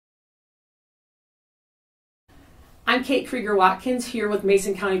I'm Kate Krieger-Watkins here with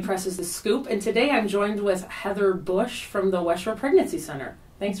Mason County Press's The Scoop, and today I'm joined with Heather Bush from the West Shore Pregnancy Center.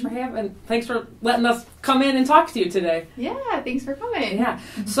 Thanks for letting us come in and talk to you today. Yeah, thanks for coming. Yeah.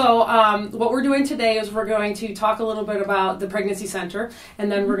 So what we're doing today is we're going to talk a little bit about the Pregnancy Center,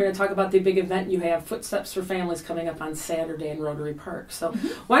 and then we're going to talk about the big event you have, Footsteps for Families, coming up on Saturday in Rotary Park. So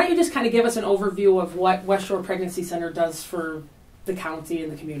why don't you just kind of give us an overview of what West Shore Pregnancy Center does for the county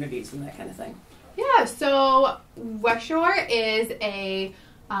and the communities and that kind of thing? Yeah, so West Shore is an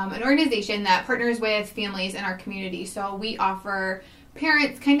organization that partners with families in our community. So we offer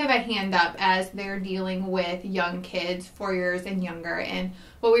parents kind of a hand up as they're dealing with young kids, 4 years and younger. And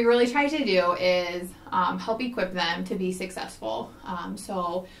what we really try to do is help equip them to be successful.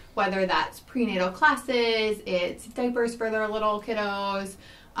 So whether that's prenatal classes, it's diapers for their little kiddos,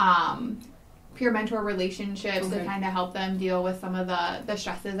 peer mentor relationships to kind of help them deal with some of the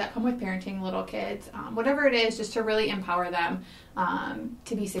stresses that come with parenting little kids. Whatever it is, just to really empower them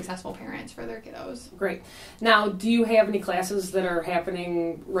to be successful parents for their kiddos. Great. Now, do you have any classes that are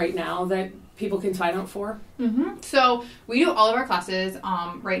happening right now that people can sign up for? So we do all of our classes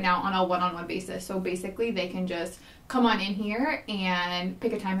right now on a one-on-one basis. So basically they can just come on in here and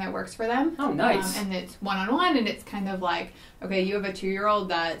pick a time that works for them. Oh, nice. And it's one-on-one, and it's kind of like, okay, you have a 2-year-old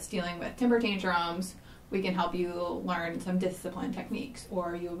that's dealing with temper tantrums. We can help you learn some discipline techniques.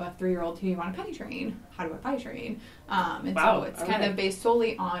 Or you have a 3-year-old who you want to potty train. How do I potty train? And so it's kind of based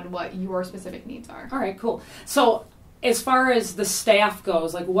solely on what your specific needs are. All right, cool. So as far as the staff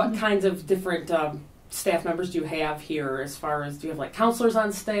goes, like what kinds of different staff members do you have here? As far as, do you have like counselors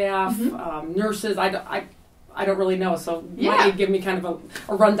on staff, nurses? I don't really know, so why don't you give me kind of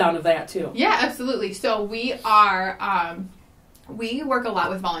a rundown of that too? Yeah, absolutely. So we are, we work a lot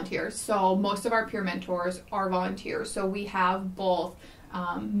with volunteers. So most of our peer mentors are volunteers. So we have both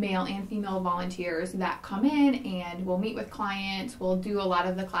male and female volunteers that come in and we'll meet with clients. We'll do a lot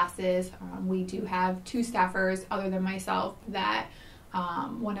of the classes. We do have 2 staffers other than myself that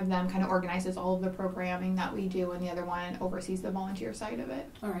one of them kind of organizes all of the programming that we do, and the other one oversees the volunteer side of it.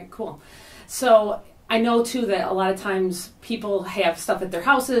 All right, cool. So I know too that a lot of times people have stuff at their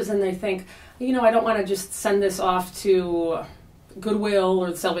houses and they think, you know, I don't want to just send this off to Goodwill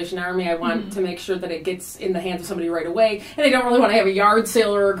or the Salvation Army. I want to make sure that it gets in the hands of somebody right away, and they don't really want to have a yard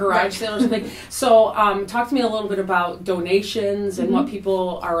sale or a garage sale or something. So talk to me a little bit about donations and what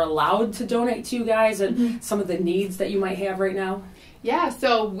people are allowed to donate to you guys, and some of the needs that you might have right now. Yeah,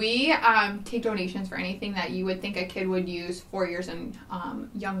 so we take donations for anything that you would think a kid would use 4 years and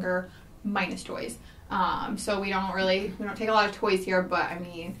younger, minus toys. So we don't take a lot of toys here, but I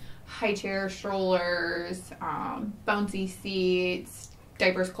mean, high chairs, strollers, bouncy seats,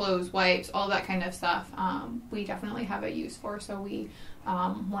 diapers, clothes, wipes, all that kind of stuff. We definitely have a use for. So we,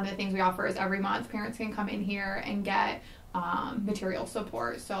 one of the things we offer is every month parents can come in here and get material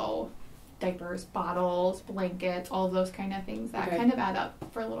support. So diapers, bottles, blankets, all of those kind of things that kind of add up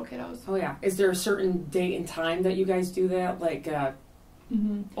for little kiddos. Oh yeah. Is there a certain date and time that you guys do that? Like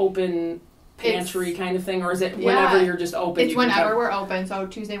open pantry kind of thing, or is it whenever you're just open? It's whenever we're open, so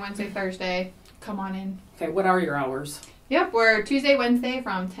Tuesday, Wednesday, Thursday, come on in. Okay, what are your hours? Yep, we're Tuesday, Wednesday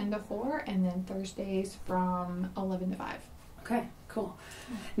from 10 to 4, and then Thursdays from 11 to 5. Okay, cool.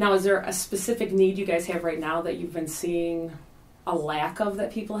 Now, is there a specific need you guys have right now that you've been seeing a lack of,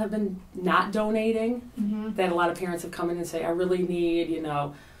 that people have been not donating? That a lot of parents have come in and say, I really need, you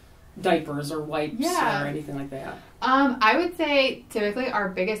know, diapers or wipes or anything like that? I would say typically our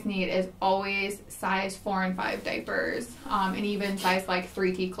biggest need is always size 4 and 5 diapers, and even size like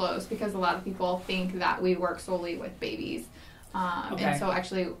 3T clothes, because a lot of people think that we work solely with babies. And so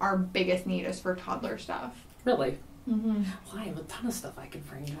actually our biggest need is for toddler stuff. Really? Well, I have a ton of stuff I can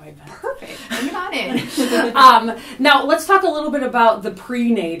bring you. I bet. Perfect. Bring it on in. Now, let's talk a little bit about the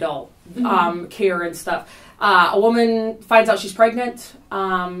prenatal care and stuff. A woman finds out she's pregnant,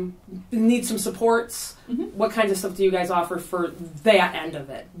 needs some supports. What kinds of stuff do you guys offer for that end of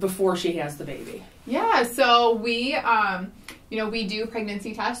it before she has the baby? Yeah, so we, we do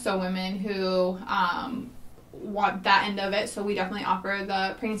pregnancy tests, so women who want that end of it. So we definitely offer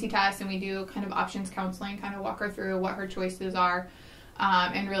the pregnancy test, and we do kind of options counseling, kind of walk her through what her choices are,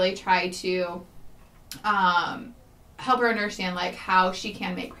 and really try to help her understand like how she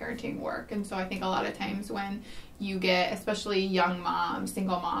can make parenting work. And so I think a lot of times when you get, especially young moms,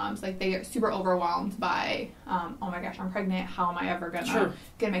 single moms, like they get super overwhelmed by, oh my gosh, I'm pregnant. How am I ever gonna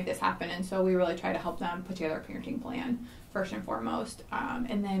make this happen? And so we really try to help them put together a parenting plan first and foremost.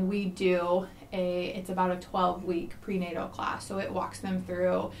 And then we do it's about a 12-week prenatal class. So it walks them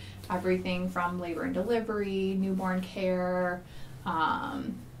through everything from labor and delivery, newborn care,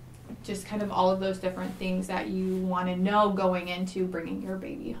 just kind of all of those different things that you want to know going into bringing your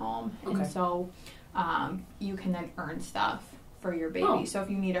baby home. Okay. And so you can then earn stuff for your baby. Oh. So if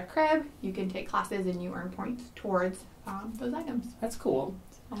you need a crib, you can take classes and you earn points towards those items. That's cool.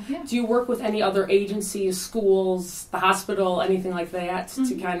 Yeah. Do you work with any other agencies, schools, the hospital, anything like that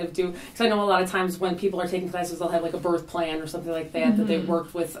to kind of do? Because I know a lot of times when people are taking classes, they'll have like a birth plan or something like that that they've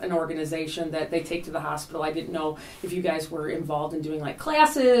worked with an organization that they take to the hospital. I didn't know if you guys were involved in doing like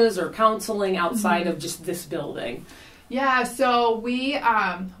classes or counseling outside of just this building. Yeah, so we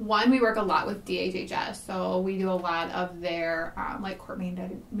we work a lot with DHHS, so we do a lot of their like court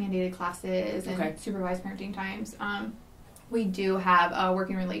mandated classes and supervised parenting times. We do have a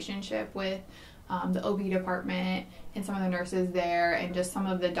working relationship with the OB department and some of the nurses there, and just some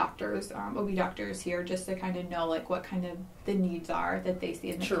of the doctors, OB doctors here, just to kind of know like what kind of the needs are that they see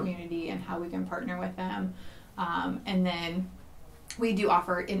in the community and how we can partner with them. And then we do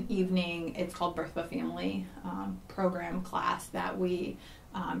offer an evening, it's called Birth of a Family program class that we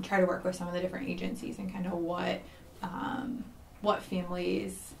try to work with some of the different agencies and kind of what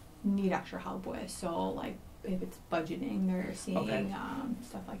families need extra help with. So like if it's budgeting, they're seeing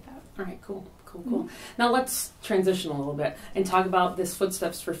stuff like that. All right, cool. Now let's transition a little bit and talk about this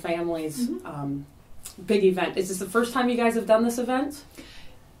Footsteps for Families big event. Is this the first time you guys have done this event?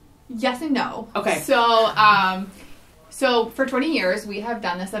 Yes and no. Okay. So for 20 years, we have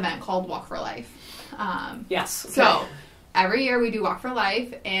done this event called Walk for Life. Yes. Okay. So every year we do Walk for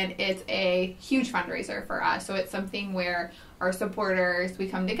Life, and it's a huge fundraiser for us. So it's something where our supporters, we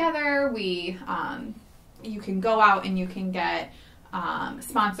come together, you can go out and you can get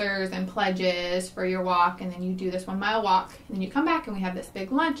sponsors and pledges for your walk, and then you do this 1 mile walk, and then you come back and we have this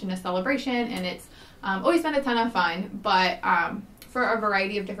big lunch and a celebration, and it's always been a ton of fun. But for a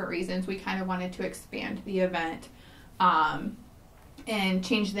variety of different reasons, we kind of wanted to expand the event and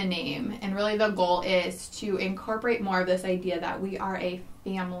change the name. And really the goal is to incorporate more of this idea that we are a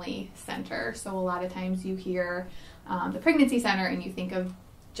family center. So a lot of times you hear the pregnancy center and you think of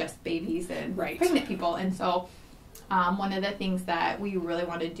just babies and pregnant people. And so one of the things that we really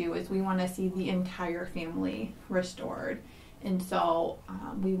want to do is we want to see the entire family restored. And so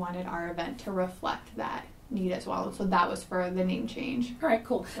we wanted our event to reflect that need as well. So that was for the name change. All right,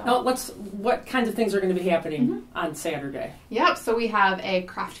 cool. So, now what kinds of things are going to be happening on Saturday? Yep, so we have a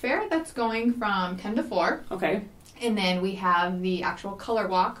craft fair that's going from 10 to 4. Okay. And then we have the actual color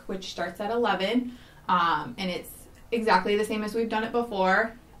walk, which starts at 11. And it's exactly the same as we've done it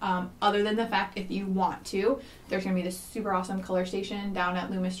before. Other than the fact, if you want to, there's going to be this super awesome color station down at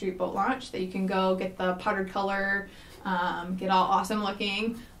Loomis Street Boat Launch that you can go get the powdered color, get all awesome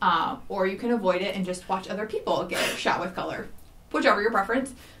looking, or you can avoid it and just watch other people get shot with color, whichever your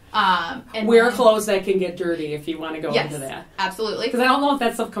preference. And wear clothes that can get dirty if you want to go into that. Absolutely. Because I don't know if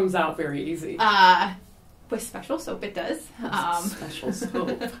that stuff comes out very easy. With special soap it does. Special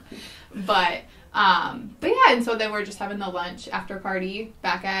soap. But yeah, and so then we're just having the lunch after party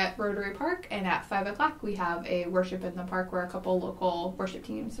back at Rotary Park, and at 5 o'clock we have a worship in the park where a couple local worship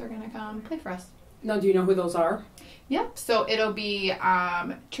teams are going to come play for us. Now, do you know who those are? Yep, so it'll be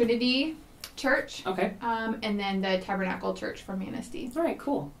Trinity Church, and then the Tabernacle Church from Manistee. All right,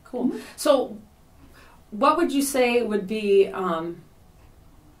 cool. So what would you say would be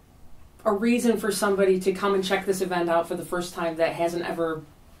a reason for somebody to come and check this event out for the first time that hasn't ever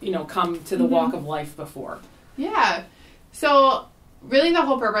come to the Walk of Life before? Yeah. So really the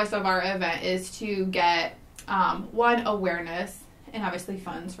whole purpose of our event is to get, one, awareness and obviously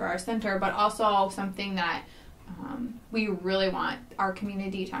funds for our center, but also something that we really want our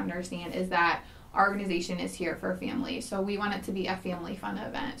community to understand is that our organization is here for families. So we want it to be a family fun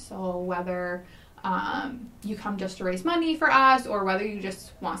event. So whether you come just to raise money for us or whether you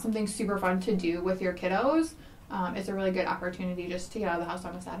just want something super fun to do with your kiddos, it's a really good opportunity just to get out of the house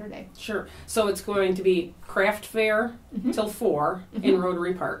on a Saturday. Sure. So it's going to be craft fair till 4 in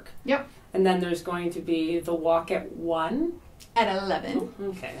Rotary Park. Yep. And then there's going to be the walk at 1. At 11.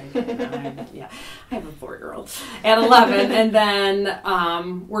 Okay. Yeah. I have a 4-year-old. At 11. And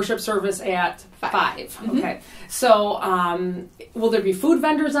then worship service at 5. Okay. So will there be food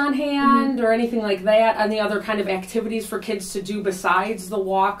vendors on hand or anything like that? Any other kind of activities for kids to do besides the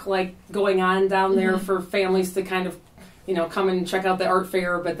walk, like going on down there for families to kind of, come and check out the art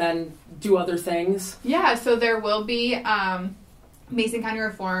fair, but then do other things? Yeah. So there will be... Mason County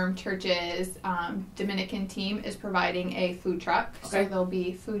Reformed Church's Dominican team is providing a food truck. So there'll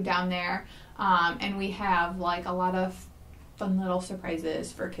be food down there. And we have like a lot of fun little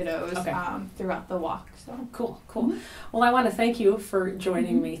surprises for kiddos throughout the walk. So Cool. Well, I want to thank you for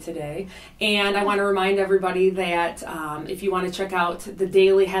joining me today, and I want to remind everybody that if you want to check out the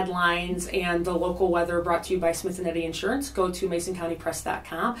daily headlines and the local weather brought to you by Smith & Eddy Insurance, go to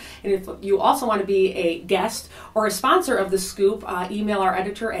MasonCountyPress.com. And if you also want to be a guest or a sponsor of The Scoop, email our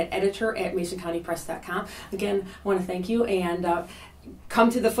editor at editor@MasonCountyPress.com. Again, I want to thank you, and come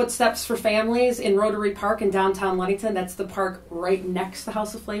to the Footsteps for Families in Rotary Park in downtown Ludington. That's the park right next to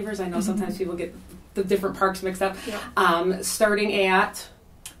House of Flavors. I know sometimes people get the different parks mixed up. Yep. Starting at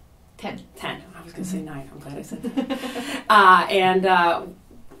 10. I was going to say 9. I'm glad I said that. And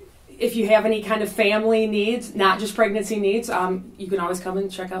if you have any kind of family needs, not just pregnancy needs, you can always come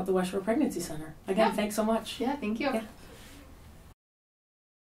and check out the West Shore Pregnancy Center. Again, thanks so much. Yeah, thank you. Yeah.